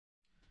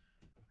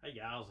Hey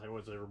guys, how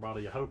is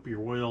everybody? I hope you're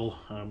well.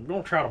 I'm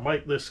going to try to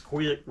make this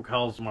quick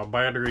because my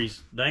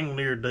battery's dang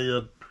near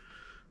dead.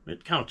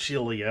 It's kind of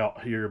chilly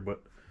out here,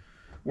 but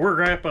we're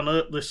wrapping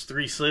up this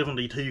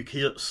 372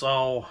 kit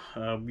saw.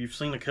 You've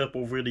seen a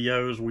couple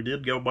videos. We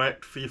did go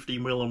back to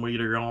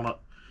 50mm on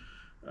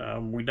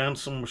it. We done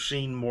some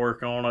machine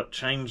work on it,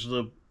 changed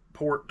the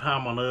port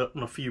timing up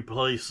in a few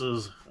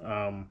places.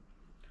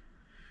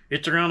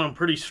 It's running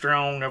pretty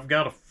strong. I've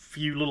got a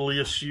few little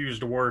issues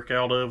to work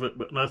out of it,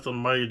 but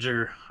nothing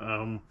major.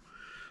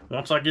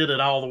 Once I get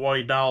it all the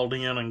way dialed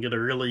in and get a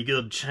really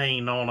good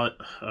chain on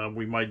it,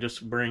 we might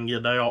just bring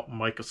it out and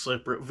make a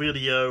separate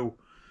video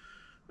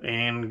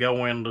and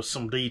go into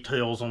some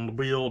details on the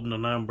build and the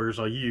numbers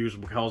I use,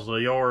 because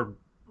they are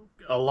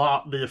a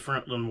lot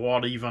different than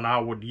what even I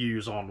would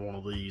use on one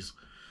of these.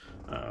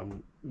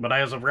 But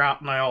as of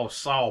right now, the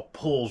saw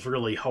pulls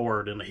really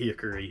hard in the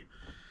hickory.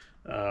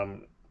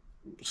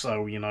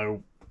 So, you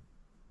know,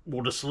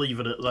 we'll just leave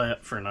it at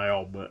that for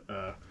now. But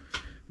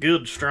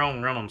good,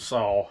 strong running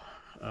saw,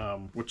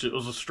 which it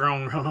was a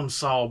strong running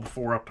saw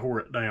before I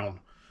tore it down.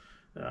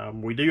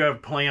 We do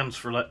have plans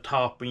for that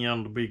top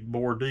end, the big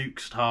bore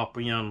Dukes top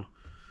end,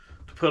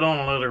 to put on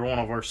another one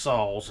of our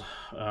saws.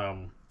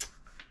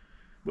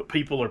 But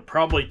people are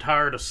probably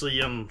tired of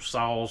seeing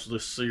saws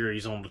this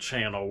series on the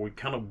channel. We've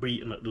kind of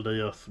beaten it to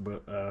death.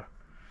 But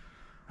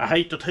I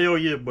hate to tell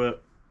you,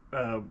 but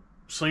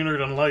sooner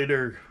than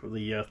later,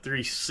 the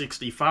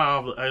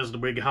 365 that has the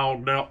big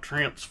hogged out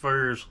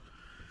transfers,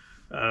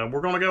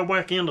 we're going to go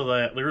back into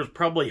that. There's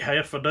probably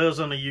half a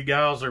dozen of you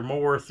guys or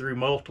more through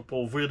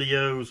multiple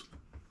videos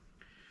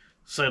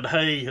said,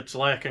 hey, it's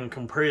lacking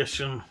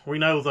compression. We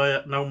know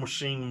that, no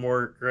machine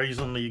work,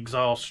 raising the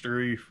exhaust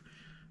roof.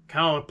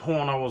 Kind of the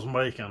point I was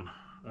making.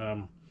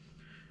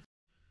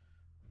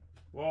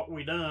 What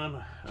we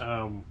done,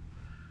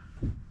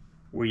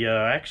 we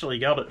actually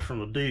got it from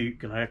the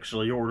Duke, and I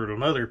actually ordered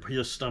another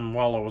piston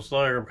while I was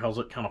there because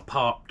it kind of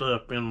popped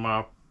up in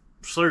my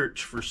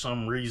search for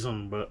some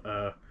reason.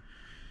 But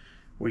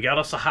we got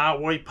us a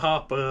highway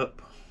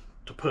pop-up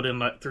to put in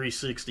that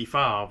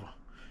 365.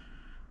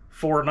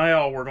 For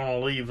now, we're going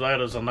to leave that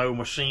as a no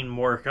machine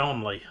work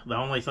only. The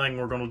only thing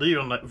we're going to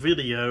do in that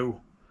video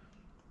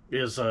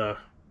is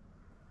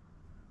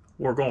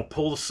we're going to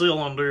pull the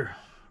cylinder,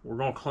 we're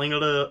going to clean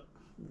it up,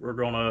 we're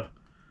going to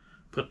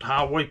put the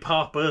highway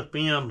pop-up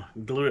in,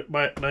 glue it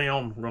back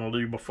down. We're going to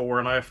do before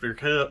and after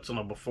cuts and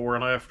a before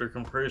and after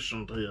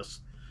compression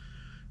test,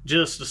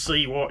 just to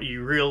see what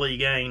you really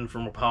gain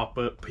from a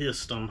pop-up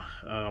piston.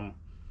 Now,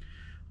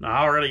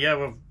 I already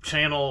have a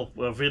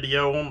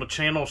video on the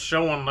channel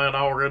showing that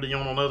already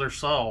on another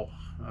saw.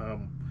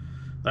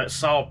 That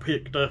saw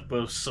picked up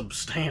a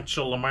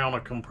substantial amount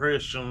of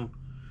compression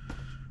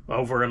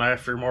over an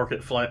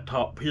aftermarket flat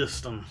top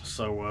piston.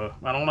 So,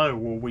 I don't know,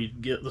 will we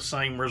get the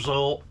same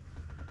result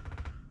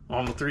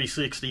on the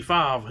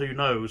 365? Who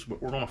knows,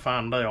 but we're going to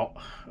find out.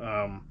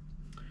 I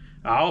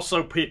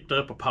also picked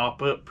up a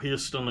pop-up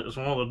piston. It was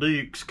one of the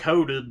Duke's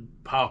coated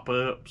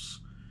pop-ups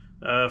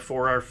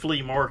for our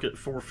flea market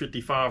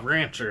 455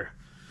 Rancher.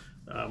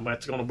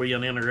 That's going to be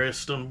an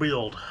interesting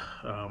build.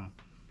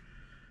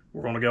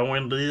 We're going to go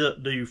into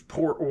it, do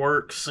port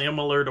work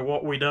similar to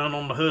what we done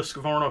on the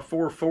Husqvarna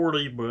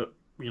 440, but,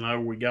 you know,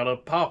 we got a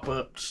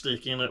pop-up to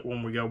stick in it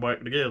when we go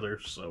back together.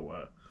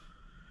 So,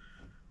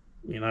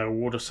 you know,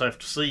 we'll just have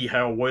to see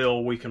how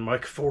well we can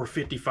make a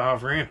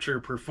 455 Rancher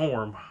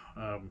perform.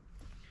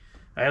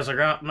 As of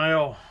right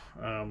now,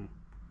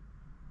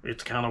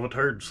 it's kind of a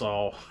turd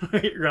saw.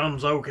 It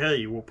runs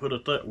okay, we'll put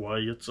it that way.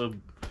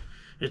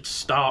 It's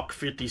stock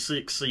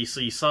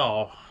 56cc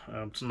saw.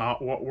 It's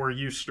not what we're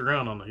used to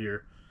running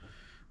here.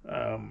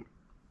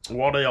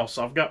 What else?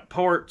 I've got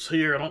parts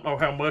here. I don't know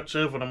how much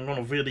of it I'm going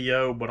to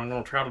video, but I'm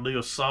going to try to do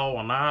a saw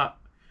a night.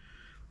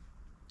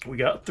 We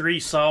got 3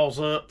 saws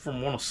up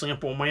from one of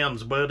Simple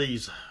Man's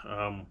buddies.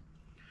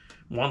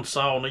 One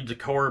saw needs a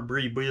carb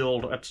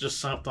rebuild. That's just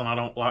something I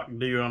don't like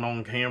doing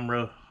on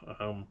camera.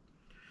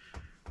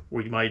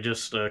 We may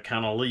just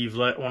kind of leave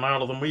that one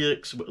out of the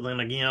mix, but then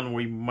again,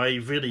 we may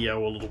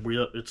video a little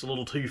bit. It's a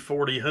little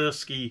 240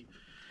 Husky.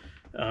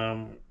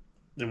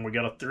 Then we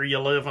got a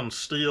 311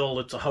 Stihl.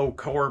 It's a whole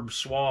carb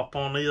swap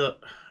on it.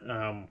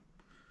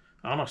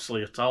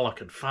 Honestly, it's all I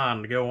could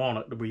find to go on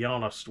it, to be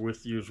honest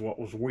with you, is what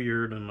was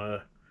weird.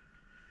 And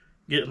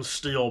getting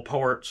Stihl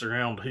parts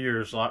around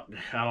here is like,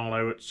 I don't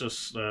know, it's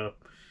just,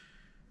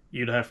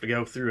 you'd have to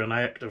go through an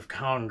act of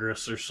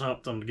Congress or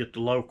something to get the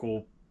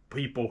local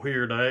people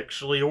here to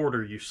actually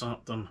order you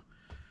something.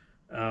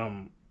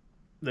 Then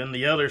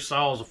the other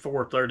saw is a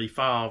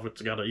 435.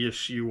 It's got an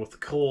issue with the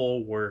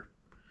coil where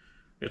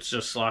it's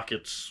just like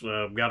it's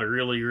got a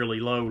really, really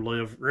low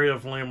rev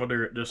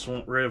limiter. It just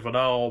won't rev at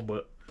all,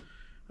 but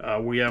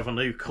we have a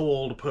new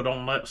coil to put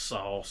on that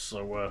saw,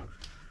 so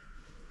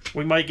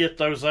we may get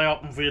those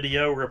out in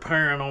video.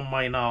 Repairing them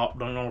may not,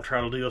 but I'm going to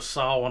try to do a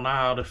saw a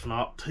night, if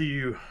not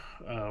 2.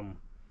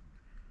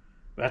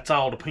 That's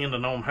all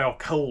depending on how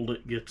cold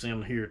it gets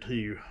in here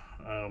too.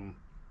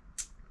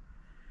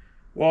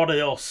 What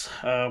else?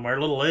 Our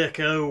little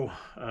Echo.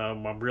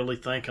 I'm really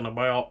thinking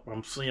about.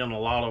 I'm seeing a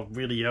lot of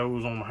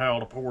videos on how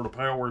to port a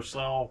power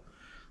saw.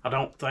 I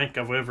don't think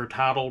I've ever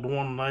titled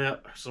one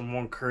that.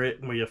 Someone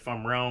correct me if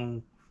I'm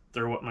wrong.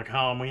 Throw it in a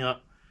comment.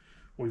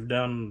 We've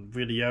done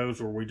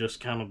videos where we just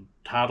kind of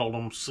titled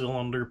them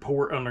cylinder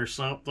porting or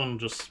something,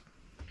 just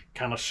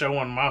kind of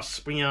showing my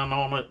spin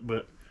on it.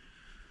 But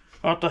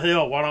what the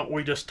hell, why don't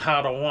we just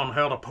title one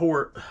how to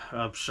port,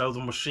 show the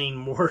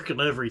machine work and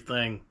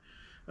everything,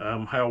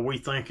 how we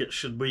think it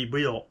should be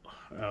built.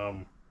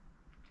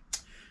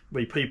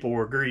 Be people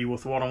who agree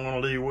with what I'm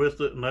going to do with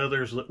it and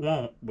others that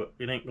won't, but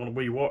it ain't going to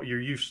be what you're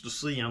used to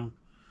seeing.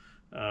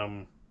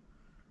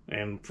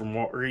 And from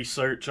what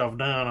research I've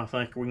done, I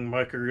think we can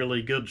make a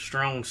really good,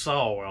 strong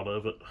saw out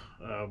of it.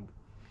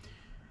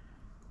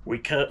 We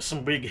cut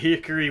some big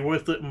hickory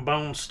with it in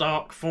bone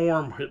stock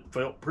form. It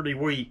felt pretty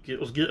weak. It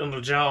was getting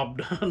the job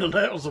done, and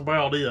that was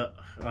about it.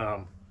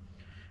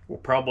 We'll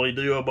probably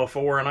do a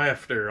before and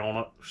after on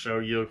it. Show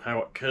you how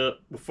it cut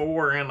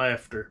before and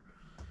after.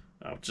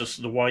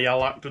 Just the way I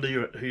like to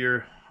do it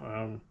here.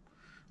 I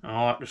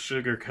don't like to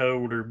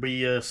sugarcoat or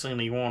BS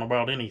anyone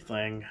about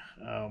anything.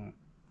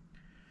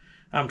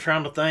 I'm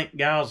trying to think,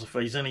 guys, if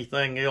there's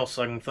anything else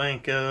I can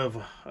think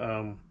of.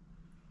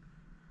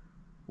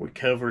 We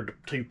covered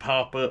 2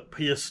 pop-up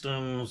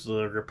pistons,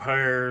 the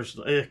repairs,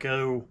 the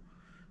Echo.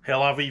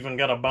 Hell, I've even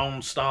got a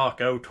bone stock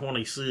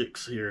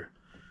 026 here.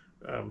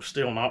 I'm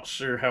still not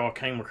sure how I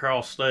came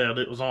across that.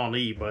 It was on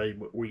eBay,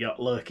 but we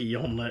got lucky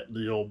on that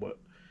deal. But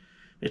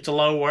it's a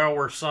low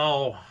hour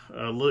saw.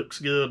 Looks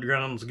good,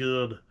 runs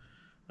good.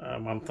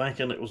 I'm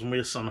thinking it was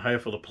missing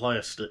half of the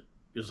plastic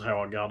is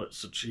how I got it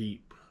so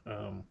cheap.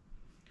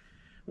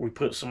 We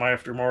put some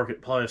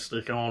aftermarket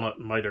plastic on it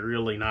and made a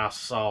really nice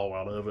saw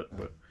out of it.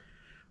 But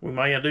we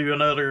may do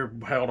another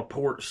how to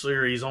port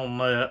series on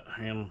that.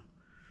 And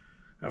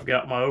I've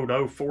got my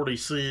old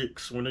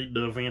 046. We need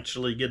to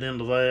eventually get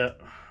into that.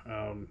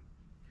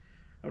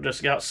 I've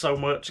just got so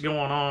much going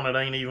on, it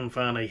ain't even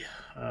funny.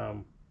 I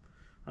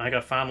think I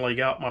finally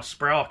got my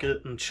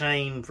sprocket and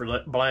chain for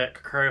that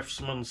black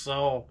Craftsman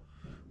saw,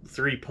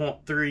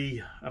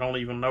 3.3. I don't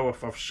even know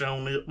if I've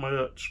shown it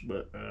much,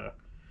 but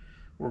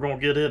we're going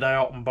to get it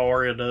out and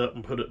bar it up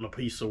and put it in a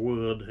piece of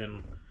wood,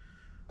 and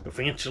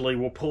eventually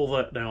we'll pull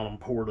that down and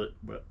port it.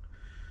 But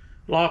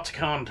lots of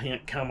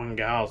content coming,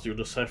 guys. You'll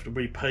just have to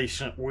be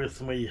patient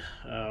with me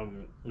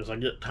as I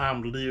get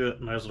time to do it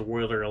and as the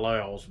weather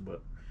allows.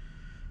 But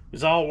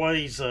as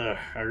always,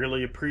 I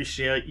really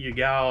appreciate you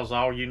guys,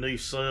 all you new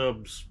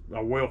subs.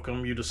 I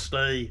welcome you to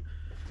stay.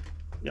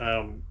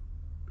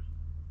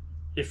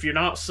 If you're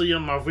not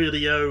seeing my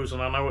videos,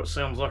 and I know it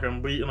sounds like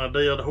I'm beating a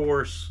dead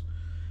horse,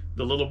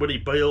 the little bitty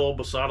bell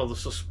beside of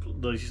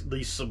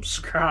the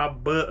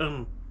subscribe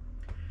button,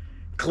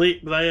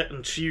 click that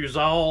and choose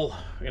all,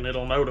 and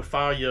it'll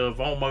notify you of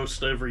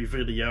almost every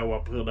video I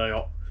put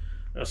out.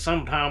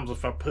 Sometimes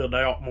if I put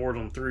out more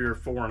than 3 or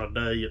 4 in a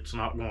day, it's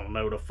not going to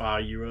notify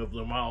you of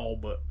them all.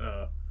 But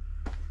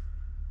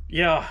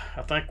yeah,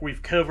 I think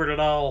we've covered it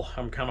all.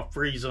 I'm kind of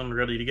freezing,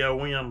 ready to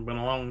go in. Been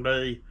a long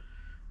day.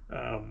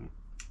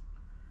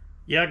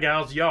 Yeah,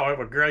 guys, y'all have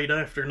a great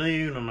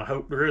afternoon, and I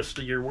hope the rest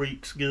of your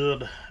week's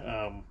good.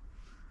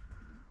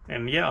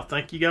 And yeah,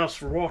 thank you guys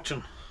for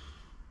watching.